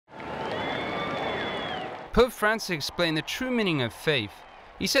Pope Francis explained the true meaning of faith.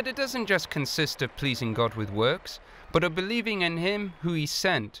 He said it doesn't just consist of pleasing God with works, but of believing in Him who He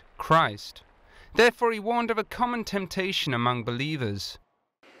sent, Christ. Therefore, he warned of a common temptation among believers.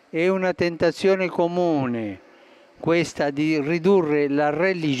 È una tentazione comune, questa di ridurre la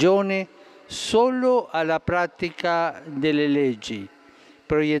religione solo alla pratica delle leggi,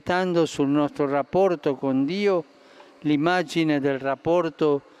 proiettando sul nostro rapporto con Dio l'immagine del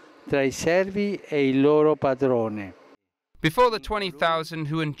rapporto tra i servi e il loro padrone. Before the 20,000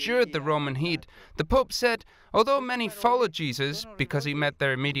 who endured the Roman heat, the Pope said, although many followed Jesus because he met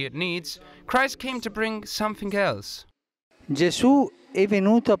their immediate needs, Christ came to bring something else. Gesù è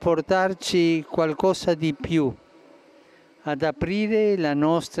venuto a portarci qualcosa di più, ad aprire la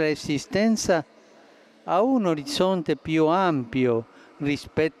nostra esistenza a un orizzonte più ampio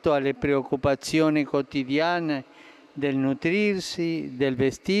rispetto alle preoccupazioni quotidiane del nutrirsi, del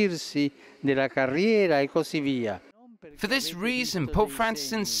vestirsi, della carriera e così via. For this reason, Pope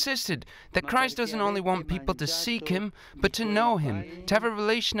Francis insisted that Christ doesn't only want people to seek Him, but to know Him, to have a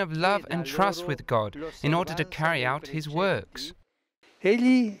relation of love and trust with God, in order to carry out His works.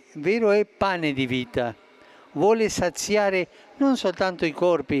 Egli, vero, è pane di vita. Vuole saziare non soltanto i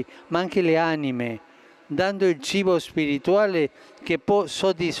corpi, ma anche le anime, dando il cibo spirituale che può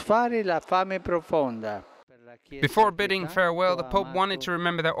soddisfare la fame profonda. Before bidding farewell, the Pope wanted to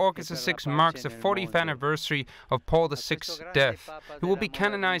remember that August 6 marks the 40th anniversary of Paul VI's death, who will be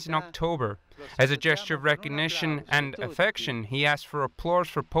canonized in October. As a gesture of recognition and affection, he asked for applause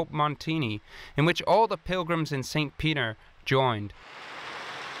for Pope Montini, in which all the pilgrims in St. Peter joined.